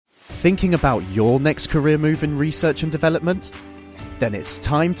thinking about your next career move in research and development? Then it's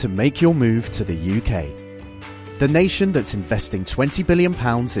time to make your move to the UK. The nation that's investing £20 billion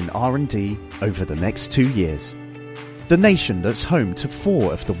in R&D over the next 2 years. The nation that's home to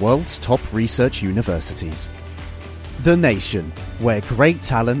 4 of the world's top research universities. The nation where great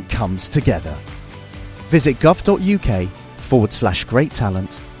talent comes together. Visit gov.uk/great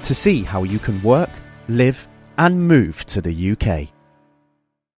talent to see how you can work, live and move to the UK.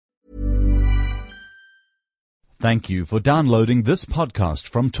 Thank you for downloading this podcast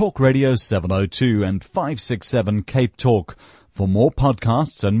from Talk Radio 702 and 567 Cape Talk. For more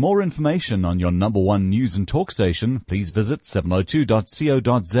podcasts and more information on your number one news and talk station, please visit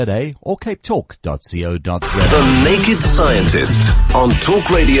 702.co.za or capetalk.co.za. The Naked Scientist on Talk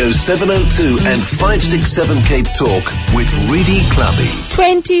Radio 702 and 567 Cape Talk with Reedy Clubby.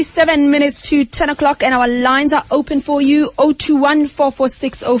 27 minutes to 10 o'clock and our lines are open for you. 021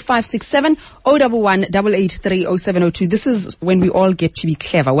 446 0567 011 883 0702. This is when we all get to be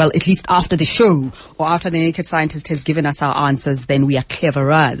clever. Well, at least after the show or after the Naked Scientist has given us our answers, then we are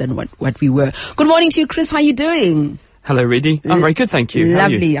cleverer than what we were. Good morning to you, Chris. How are you doing? Hello, Reedy. I'm very good, thank you. How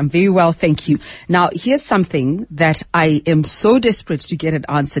Lovely. are you? I'm very well, thank you. Now, here's something that I am so desperate to get an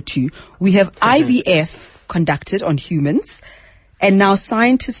answer to. We have IVF conducted on humans, and now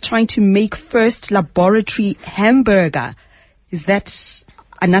scientists trying to make first laboratory hamburger. Is that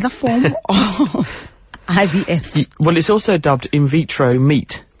another form of IVF? Well, it's also dubbed in vitro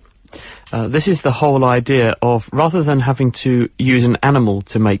meat. This is the whole idea of, rather than having to use an animal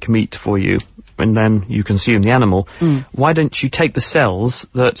to make meat for you, and then you consume the animal, why don't you take the cells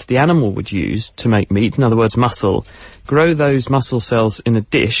that the animal would use to make meat, in other words muscle, grow those muscle cells in a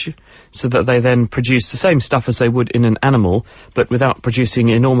dish so that they then produce the same stuff as they would in an animal, but without producing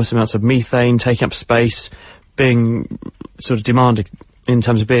enormous amounts of methane, taking up space, being sort of demanded in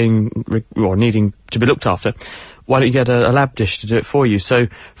terms of being, or needing to be looked after. Why don't you get a lab dish to do it for you? So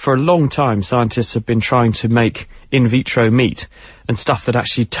for a long time, scientists have been trying to make in vitro meat and stuff that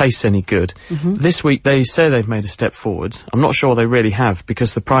actually tastes any good. This week, they say they've made a step forward. I'm not sure they really have,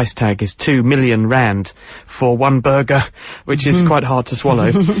 because the price tag is 2 million rand for one burger, which is quite hard to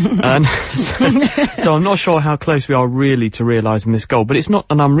swallow. And so I'm not sure how close we are really to realising this goal, but it's not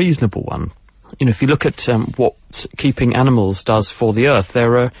an unreasonable one. You know, if you look at what keeping animals does for the Earth,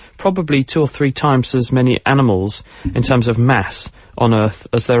 there are probably 2 or 3 times as many animals in terms of mass on Earth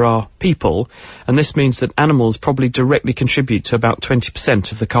as there are people, and this means that animals probably directly contribute to about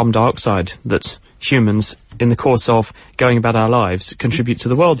 20% of the carbon dioxide that humans, in the course of going about our lives, contribute to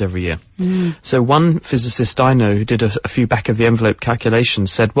the world every year. So one physicist I know who did a few back-of-the-envelope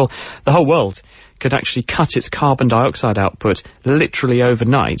calculations said, well, the whole world could actually cut its carbon dioxide output literally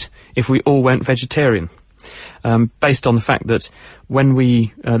overnight if we all went vegetarian. Based on the fact that when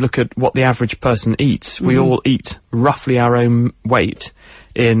we look at what the average person eats, we all eat roughly our own weight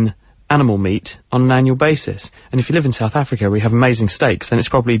in animal meat on an annual basis. And if you live in South Africa, we have amazing steaks, then it's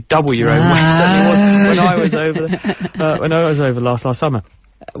probably double your own weight. Certainly was when I was over last summer.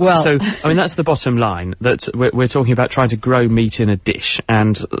 Well, so, I mean, that's the bottom line, that we're talking about trying to grow meat in a dish,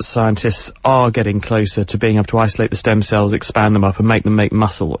 and scientists are getting closer to being able to isolate the stem cells, expand them up, and make them make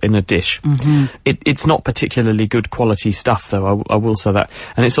muscle in a dish. It's not particularly good quality stuff, though, I will say that.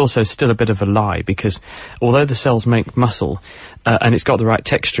 And it's also still a bit of a lie, because although the cells make muscle, and it's got the right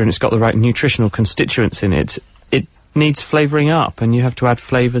texture and it's got the right nutritional constituents in it, it needs flavouring up, and you have to add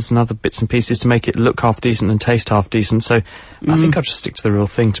flavours and other bits and pieces to make it look half decent and taste half decent. So I think I'll just stick to the real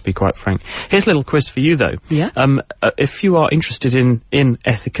thing, to be quite frank. Here's a little quiz for you, though. Yeah. If you are interested in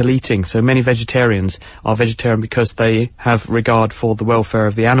ethical eating, so many vegetarians are vegetarian because they have regard for the welfare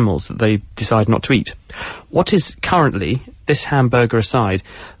of the animals that they decide not to eat. What is currently, this hamburger aside,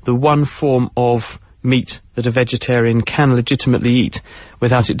 the one form of meat that a vegetarian can legitimately eat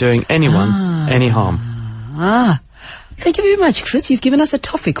without it doing anyone any harm? Thank you very much, Chris. You've given us a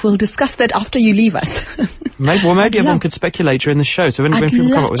topic. We'll discuss that after you leave us. Maybe everyone could speculate during the show. So when people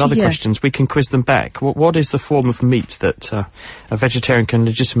come up with other questions, we can quiz them back. What is the form of meat that a vegetarian can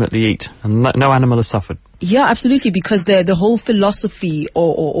legitimately eat and no animal has suffered? Yeah, absolutely, because the whole philosophy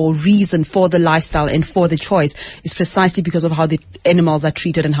or reason for the lifestyle and for the choice is precisely because of how the animals are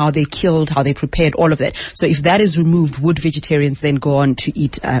treated and how they're killed, how they're prepared, all of that. So if that is removed, would vegetarians then go on to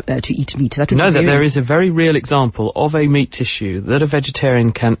eat meat? That would be there is a very real example of a meat tissue that a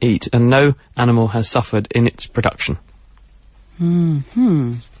vegetarian can eat and no animal has suffered in its production.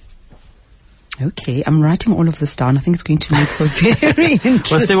 Okay, I'm writing all of this down. I think it's going to make for very interesting.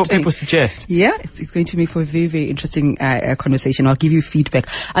 We'll see what people suggest. Yeah, it's going to make for a very, very interesting conversation. I'll give you feedback.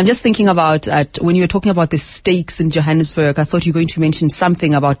 I'm just thinking about when you were talking about the steaks in Johannesburg, I thought you were going to mention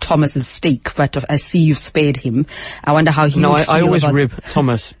something about Thomas's steak, but I see you've spared him. I wonder how he would feel I always about rib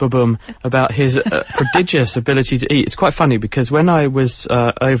Thomas Baboom about his prodigious ability to eat. It's quite funny because when I was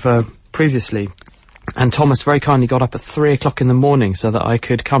over previously, and Thomas very kindly got up at 3 o'clock in the morning so that I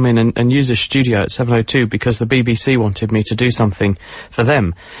could come in and use a studio at 702 because the BBC wanted me to do something for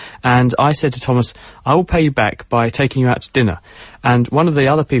them. And I said to Thomas, I will pay you back by taking you out to dinner. And one of the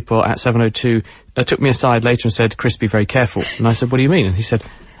other people at 702 took me aside later and said, Chris, be very careful. And I said, what do you mean? And he said,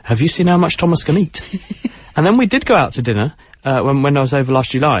 have you seen how much Thomas can eat? And then we did go out to dinner when I was over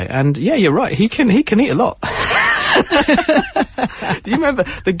last July. And yeah, you're right, he can eat a lot. Do you remember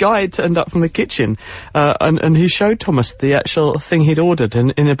the guy turned up from the kitchen and he showed Thomas the actual thing he'd ordered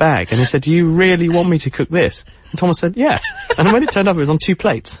in a bag, and he said, do you really want me to cook this? And Thomas said, yeah. And when it turned up, it was on 2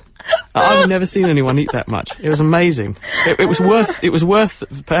 plates. I've never seen anyone eat that much. It was amazing. It was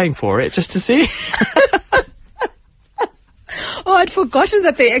worth paying for it just to see. Oh, I'd forgotten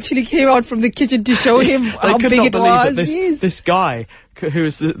that they actually came out from the kitchen to show him how could big not it believe was. that this guy who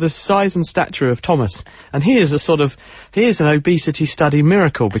is the size and stature of Thomas, and he is an obesity study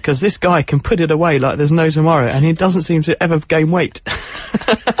miracle, because this guy can put it away like there's no tomorrow, and he doesn't seem to ever gain weight.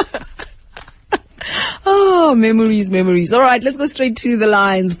 Oh, memories. All right, let's go straight to the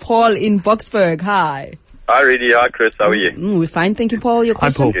lines. Paul in Boksburg, hi. Hi, Rudy. Hi, Chris. How are you? We're fine, thank you, Paul. Your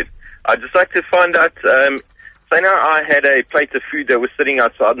question? Hi, Paul. Good. I'd just like to find out, say now I had a plate of food that was sitting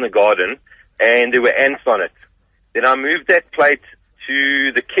outside in the garden, and there were ants on it. Then I moved that plate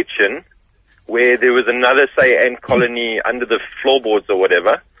to the kitchen, where there was another, say, ant colony under the floorboards or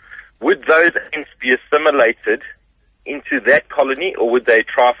whatever. Would those ants be assimilated into that colony, or would they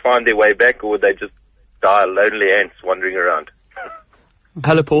try find their way back, or would they just die lonely ants wandering around?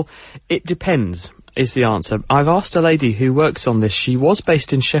 Hello, Paul. It depends, is the answer. I've asked a lady who works on this. She was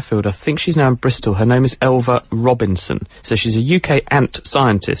based in Sheffield. I think she's now in Bristol. Her name is Elva Robinson. So she's a UK ant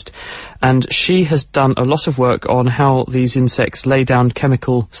scientist. And she has done a lot of work on how these insects lay down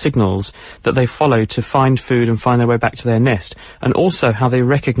chemical signals that they follow to find food and find their way back to their nest. And also how they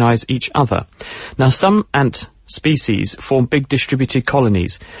recognise each other. Now, some ant species form big distributed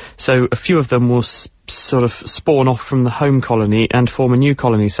colonies. So a few of them will sort of spawn off from the home colony and form a new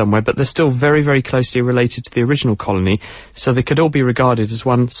colony somewhere, but they're still very, very closely related to the original colony, so they could all be regarded as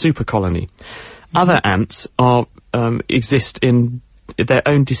one super colony. Other ants exist in their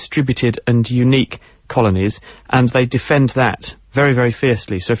own distributed and unique colonies, and they defend that very, very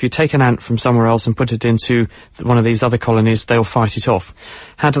fiercely. So if you take an ant from somewhere else and put it into one of these other colonies, they'll fight it off.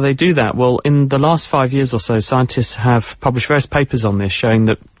 How do they do that? Well, in the last 5 years or so, scientists have published various papers on this, showing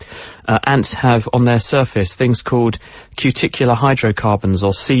that ants have on their surface things called cuticular hydrocarbons,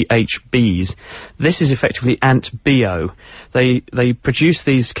 or CHBs. This is effectively ant BO. They produce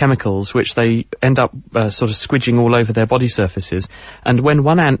these chemicals which they end up sort of squidging all over their body surfaces. And when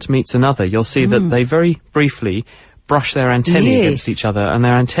one ant meets another, you'll see that they very briefly brush their antennae against each other, and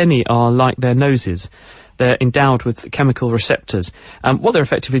their antennae are like their noses. They're endowed with chemical receptors. What they're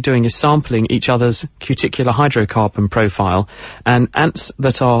effectively doing is sampling each other's cuticular hydrocarbon profile, and ants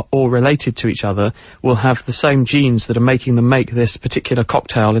that are all related to each other will have the same genes that are making them make this particular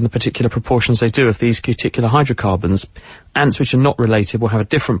cocktail in the particular proportions they do of these cuticular hydrocarbons. Ants which are not related will have a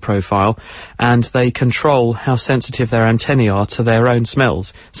different profile, and they control how sensitive their antennae are to their own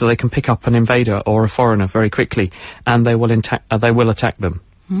smells, so they can pick up an invader or a foreigner very quickly, and they will attack them.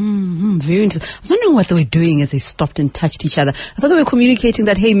 Very interesting. I was wondering what they were doing as they stopped and touched each other. I thought they were communicating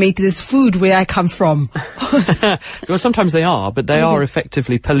that, hey mate, there's food where I come from. Well, sometimes they are, but they are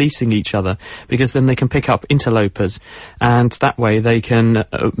effectively policing each other, because then they can pick up interlopers, and that way they can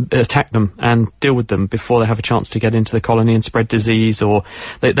attack them and deal with them before they have a chance to get into the colony and spread disease. Or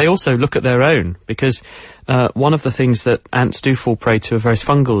they also look at their own, because one of the things that ants do fall prey to are various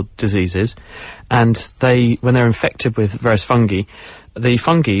fungal diseases, and when they're infected with various fungi, the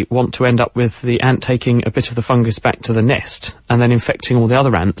fungi want to end up with the ant taking a bit of the fungus back to the nest and then infecting all the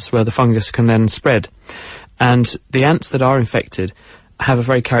other ants, where the fungus can then spread. And the ants that are infected have a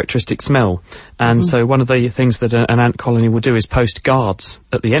very characteristic smell. And so one of the things that an ant colony will do is post guards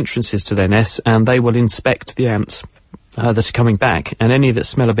at the entrances to their nests, and they will inspect the ants that are coming back, and any that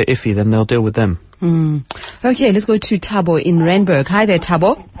smell a bit iffy, then they'll deal with them. Okay, let's go to Thabo in Randburg. Hi there,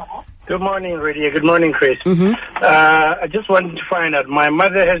 Thabo. Good morning, Radia. Good morning, Chris. I just wanted to find out, my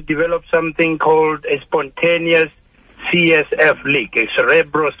mother has developed something called a spontaneous CSF leak, a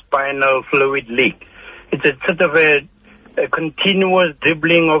cerebrospinal fluid leak. It's a sort of a a continuous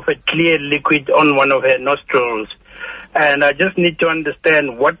dribbling of a clear liquid on one of her nostrils. And I just need to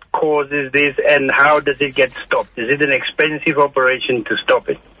understand what causes this and how does it get stopped? Is it an expensive operation to stop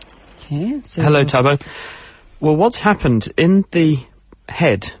it? Okay. So Hello, Tabo. Well, what's happened in the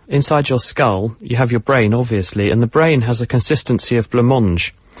head, inside your skull, you have your brain, obviously, and the brain has a consistency of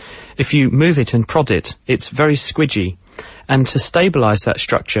blancmange. If you move it and prod it, it's very squidgy. And to stabilise that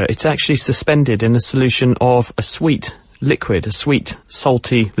structure, it's actually suspended in a solution of a sweet liquid, a sweet,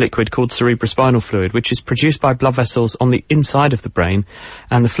 salty liquid called cerebrospinal fluid, which is produced by blood vessels on the inside of the brain,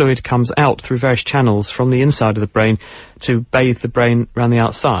 and the fluid comes out through various channels from the inside of the brain to bathe the brain around the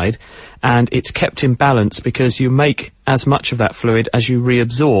outside, and it's kept in balance because you make as much of that fluid as you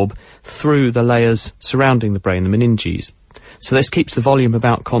reabsorb through the layers surrounding the brain, the meninges. So this keeps the volume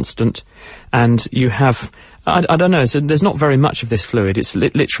about constant, and you have... I don't know, so there's not very much of this fluid. It's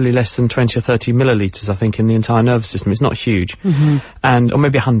literally less than 20 or 30 millilitres, I think, in the entire nervous system. It's not huge. Or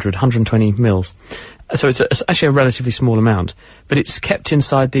maybe 120 mils. So it's actually a relatively small amount. But it's kept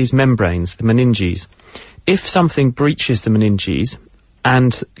inside these membranes, the meninges. If something breaches the meninges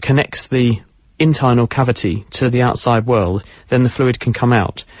and connects the internal cavity to the outside world, then the fluid can come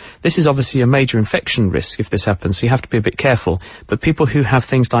out. This is obviously a major infection risk if this happens, so you have to be a bit careful. But people who have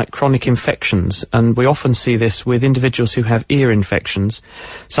things like chronic infections, and we often see this with individuals who have ear infections,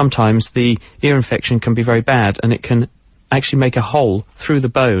 sometimes the ear infection can be very bad and it can actually make a hole through the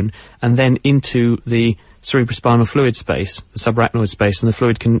bone and then into the cerebrospinal fluid space, the subarachnoid space, and the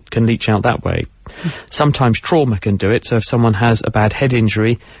fluid can leach out that way. Sometimes trauma can do it, so if someone has a bad head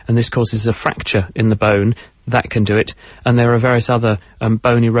injury and this causes a fracture in the bone, that can do it. And there are various other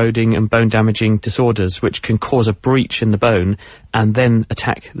bone eroding and bone damaging disorders which can cause a breach in the bone and then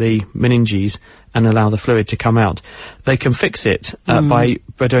attack the meninges and allow the fluid to come out. They can fix it by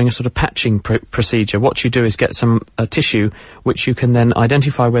doing a sort of patching procedure. What you do is get some tissue which you can then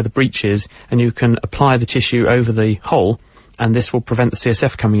identify where the breach is, and you can apply the tissue over the hole, and this will prevent the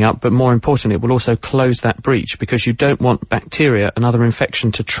CSF coming out, but more importantly, it will also close that breach, because you don't want bacteria and other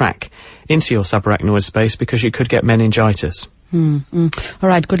infection to track into your subarachnoid space, because you could get meningitis. All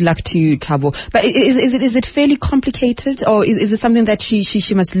right, good luck to you, Tabo. But is it fairly complicated, or is it something that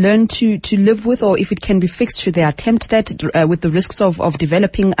she must learn to live with, or if it can be fixed, should they attempt that with the risks of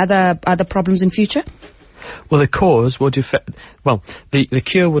developing other problems in future? Well, the cause will the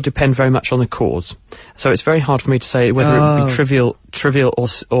cure will depend very much on the cause. So it's very hard for me to say whether it would be trivial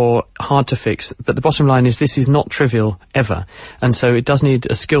or hard to fix. But the bottom line is this is not trivial ever. And so it does need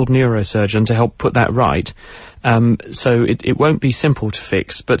a skilled neurosurgeon to help put that right. So it won't be simple to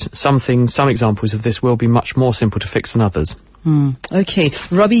fix, but some examples of this will be much more simple to fix than others. Okay.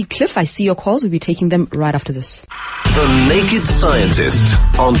 Robbie, Cliff, I see your calls. We'll be taking them right after this. The Naked Scientist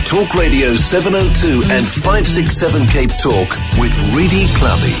on Talk Radio 702 and 567 Cape Talk with Reedy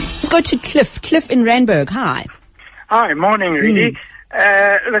Clubby. Let's go to Cliff. Cliff in Randburg. Hi. Hi, morning, Reedy.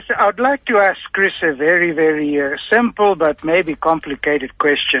 Listen, I'd like to ask Chris a very, very simple but maybe complicated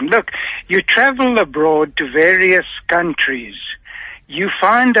question. Look, you travel abroad to various countries. You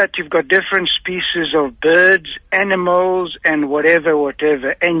find that you've got different species of birds, animals, and whatever,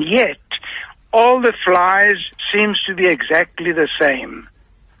 and yet all the flies seems to be exactly the same.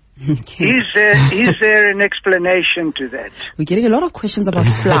 Is there an explanation to that? We're getting a lot of questions about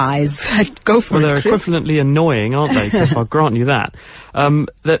flies. Go for it, Well, they're Chris. equivalently annoying, aren't they, Cliff? I'll grant you that.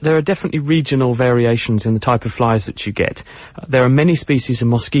 There are definitely regional variations in the type of flies that you get. There are many species of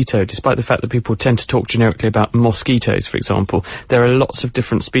mosquito, despite the fact that people tend to talk generically about mosquitoes, for example. There are lots of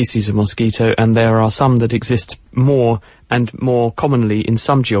different species of mosquito, and there are some that exist more and more commonly in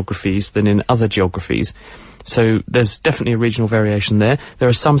some geographies than in other geographies. So there's definitely a regional variation there. There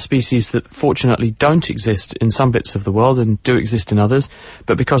are some species that fortunately don't exist in some bits of the world and do exist in others,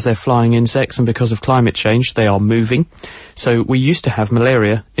 but because they're flying insects and because of climate change, they are moving. So we used to have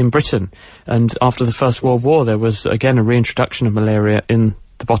malaria in Britain, and after the First World War there was again a reintroduction of malaria in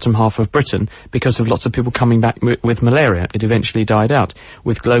the bottom half of Britain because of lots of people coming back with malaria. It eventually died out.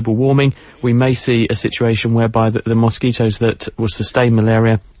 With global warming, we may see a situation whereby the mosquitoes that will sustain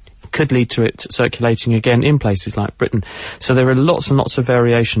malaria could lead to it circulating again in places like Britain. So there are lots and lots of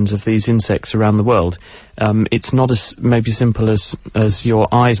variations of these insects around the world. It's not as maybe simple as your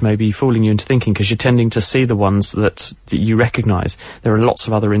eyes may be fooling you into thinking, because you're tending to see the ones that you recognise. There are lots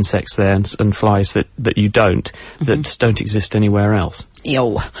of other insects there and flies that you don't, that don't exist anywhere else.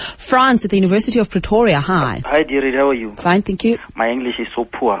 Yo. France at the University of Pretoria. Hi. Hi, dearie. How are you? Fine, thank you. My English is so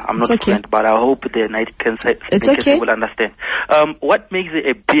poor. I'm not okay. fluent, but I hope the night can It's okay. will understand. What makes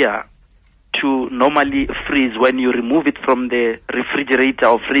a beer to normally freeze when you remove it from the refrigerator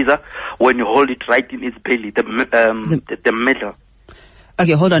or freezer, when you hold it right in its belly, the metal.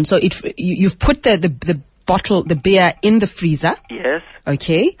 Okay, hold on. So you've put the bottle, the beer in the freezer. Yes.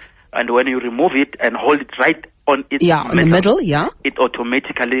 Okay. And when you remove it and hold it right on its in the middle, it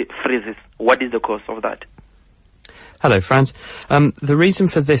automatically freezes. What is the cause of that? Hello, Franz. The reason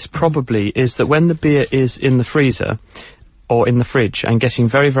for this probably is that when the beer is in the freezer or in the fridge and getting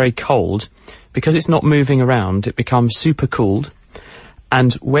very, very cold, because it's not moving around, it becomes super cooled.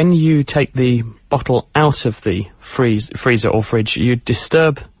 And when you take the bottle out of the freezer or fridge, you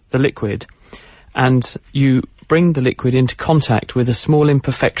disturb the liquid and you bring the liquid into contact with a small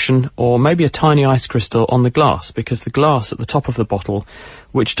imperfection or maybe a tiny ice crystal on the glass, because the glass at the top of the bottle,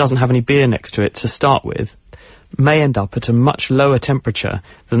 which doesn't have any beer next to it to start with, may end up at a much lower temperature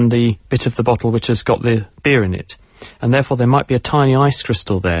than the bit of the bottle which has got the beer in it. And therefore there might be a tiny ice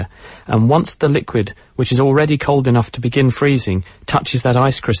crystal there. And once the liquid, which is already cold enough to begin freezing, touches that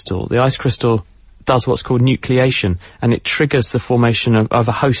ice crystal, the ice crystal does what's called nucleation, and it triggers the formation of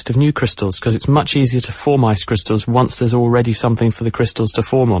a host of new crystals, because it's much easier to form ice crystals once there's already something for the crystals to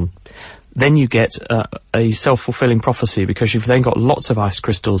form on. Then you get a self-fulfilling prophecy, because you've then got lots of ice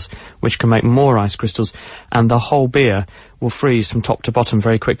crystals, which can make more ice crystals, and the whole beer will freeze from top to bottom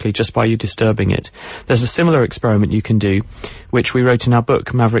very quickly just by you disturbing it. There's a similar experiment you can do, which we wrote in our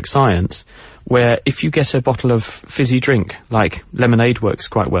book, Maverick Science, where if you get a bottle of fizzy drink, like lemonade works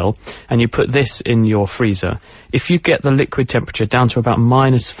quite well, and you put this in your freezer, if you get the liquid temperature down to about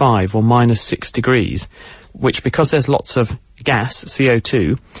 -5 or -6 degrees, which, because there's lots of gas,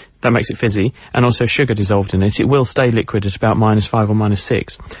 CO2, that makes it fizzy, and also sugar dissolved in it, it will stay liquid at about -5 or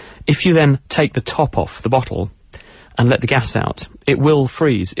 -6. If you then take the top off the bottle and let the gas out, it will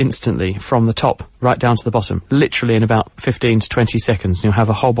freeze instantly from the top right down to the bottom, literally in about 15 to 20 seconds. You'll have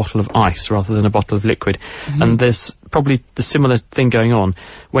a whole bottle of ice rather than a bottle of liquid. And there's probably the similar thing going on.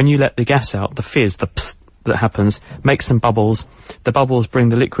 When you let the gas out, the fizz, the psst that happens, makes some bubbles. The bubbles bring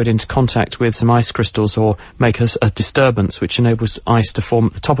the liquid into contact with some ice crystals or make a disturbance which enables ice to form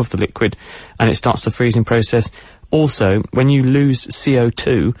at the top of the liquid, and it starts the freezing process. Also, when you lose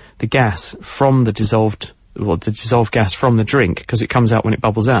CO2, the gas from the dissolved gas from the drink, because it comes out when it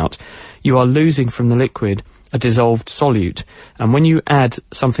bubbles out, you are losing from the liquid a dissolved solute. And when you add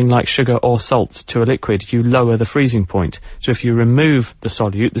something like sugar or salt to a liquid, you lower the freezing point. So if you remove the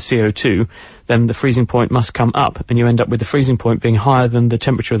solute, the CO2, then the freezing point must come up, and you end up with the freezing point being higher than the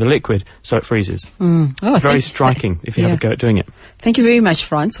temperature of the liquid, so it freezes. Very striking if you have a go at doing it. Thank you very much,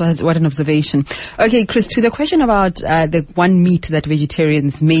 Franz. What an observation. Okay, Chris, to the question about the one meat that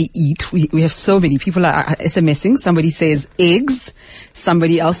vegetarians may eat, we have so many. People are SMSing. Somebody says eggs.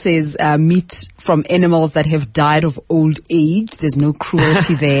 Somebody else says meat from animals that have died of old age. There's no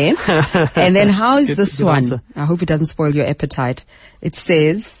cruelty there. And then how is this one? Answer. I hope it doesn't spoil your appetite. It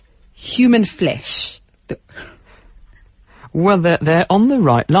says human flesh. Well, they're on the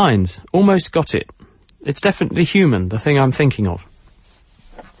right lines. Almost got it. It's definitely human, the thing I'm thinking of.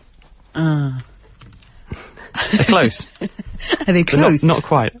 They're close. Are they close? Not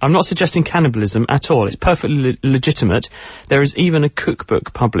quite. I'm not suggesting cannibalism at all. It's perfectly legitimate. There is even a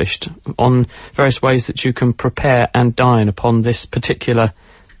cookbook published on various ways that you can prepare and dine upon this particular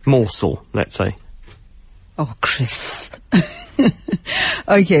morsel, let's say. Oh, Chris.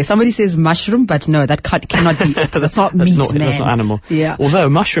 Okay, somebody says mushroom, but no, that cannot be it. That's not meat, man. That's not animal. Yeah. Although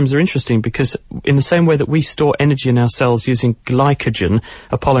mushrooms are interesting because in the same way that we store energy in our cells using glycogen,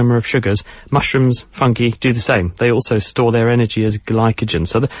 a polymer of sugars, mushrooms, fungi do the same. They also store their energy as glycogen.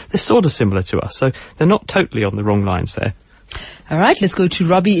 So they're sort of similar to us. So they're not totally on the wrong lines there. All right, let's go to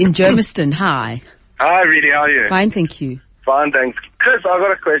Robbie in Germiston. Hi. Hi, Reedy, how are you? Fine, thank you. Fine, thanks. Chris, I've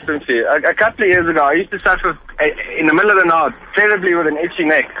got a question for you. A couple of years ago, I used to suffer in the middle of the night terribly with an itchy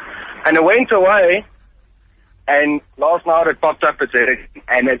neck. And it went away, and last night it popped up again,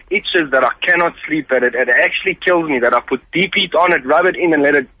 and it itches that I cannot sleep, that it actually kills me, that I put deep heat on it, rub it in and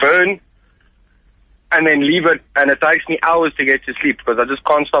let it burn, and then leave it, and it takes me hours to get to sleep because I just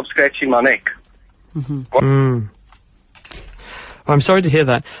can't stop scratching my neck. Well, I'm sorry to hear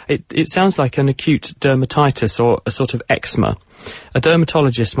that. It sounds like an acute dermatitis or a sort of eczema. A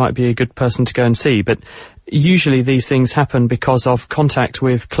dermatologist might be a good person to go and see, but usually these things happen because of contact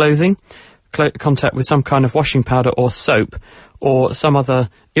with clothing, contact with some kind of washing powder or soap, or some other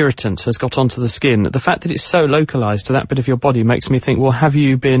irritant has got onto the skin. The fact that it's so localized to that bit of your body makes me think, well, have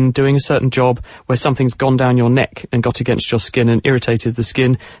you been doing a certain job where something's gone down your neck and got against your skin and irritated the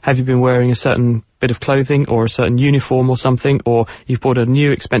skin? Have you been wearing a certain bit of clothing or a certain uniform or something, or you've bought a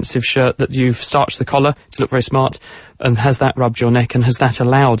new expensive shirt that you've starched the collar to look very smart, and has that rubbed your neck, and has that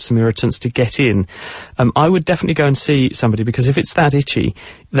allowed some irritants to get in? I would definitely go and see somebody, because if it's that itchy,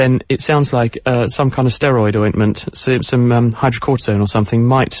 then it sounds like some kind of steroid ointment, some hydrocortisone or something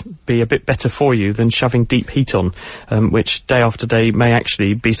might be a bit better for you than shoving deep heat on, which day after day may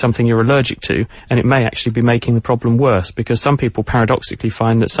actually be something you're allergic to, and it may actually be making the problem worse, because some people paradoxically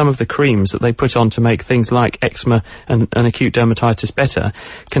find that some of the creams that they put on to make things like eczema and acute dermatitis better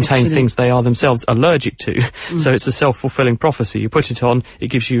contain things they are themselves allergic to. So it's a self-fulfilling prophecy. You put it on, it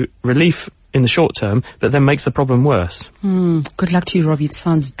gives you relief in the short term, but then makes the problem worse. Good luck to you, Robbie. It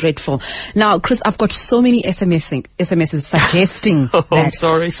sounds dreadful. Now, Chris, I've got so many SMSs suggesting that. I'm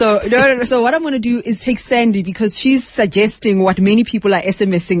sorry. So what I'm going to do is take Sandy, because she's suggesting what many people are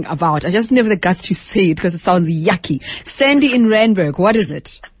SMSing about. I just never the guts to say it because it sounds yucky. Sandy in Randburg, what is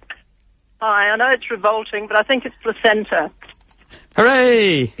it? Hi, I know it's revolting, but I think it's placenta.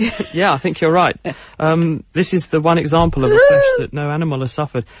 Hooray! Yeah, I think you're right. This is the one example of a flesh that no animal has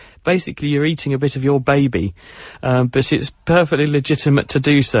suffered. Basically, you're eating a bit of your baby, but it's perfectly legitimate to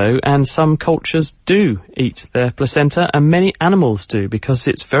do so, and some cultures do eat their placenta, and many animals do, because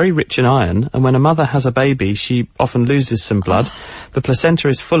it's very rich in iron, and when a mother has a baby, she often loses some blood. The placenta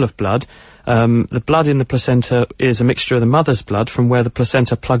is full of blood. The blood in the placenta is a mixture of the mother's blood from where the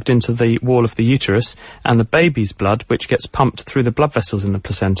placenta plugged into the wall of the uterus, and the baby's blood, which gets pumped through the blood vessels in the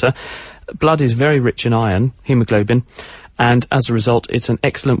placenta. Blood is very rich in iron, hemoglobin, and as a result, it's an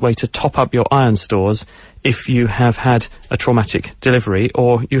excellent way to top up your iron stores if you have had a traumatic delivery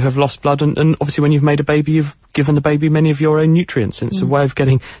or you have lost blood, and obviously when you've made a baby, you've given the baby many of your own nutrients, and it's a way of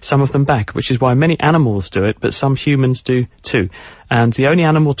getting some of them back, which is why many animals do it, but some humans do too. And the only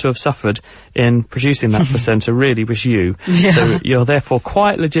animal to have suffered in producing that placenta really was you. Yeah. So you're therefore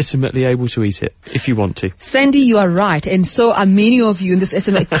quite legitimately able to eat it if you want to. Sandy, you are right, and so are many of you in this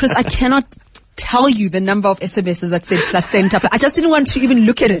SMS. Chris, I cannot tell you the number of SMSs that said placenta. I just didn't want to even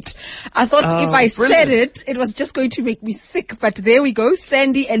look at it. I thought if I said it, it was just going to make me sick. But there we go.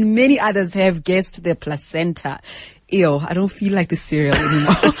 Sandy and many others have guessed the placenta. Ew, I don't feel like the cereal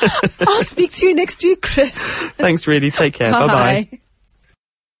anymore. I'll speak to you next week, Chris. Thanks, really. Take care. Bye-bye.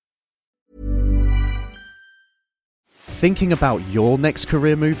 Thinking about your next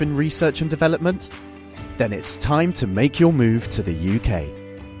career move in research and development? Then it's time to make your move to the UK.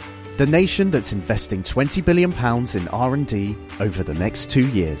 The nation that's investing £20 billion in R&D over the next 2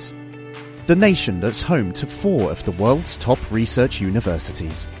 years. The nation that's home to 4 of the world's top research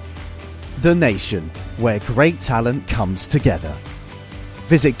universities. The nation where great talent comes together.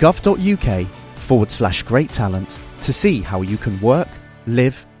 Visit gov.uk/great talent to see how you can work,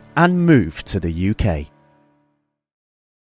 live and move to the UK.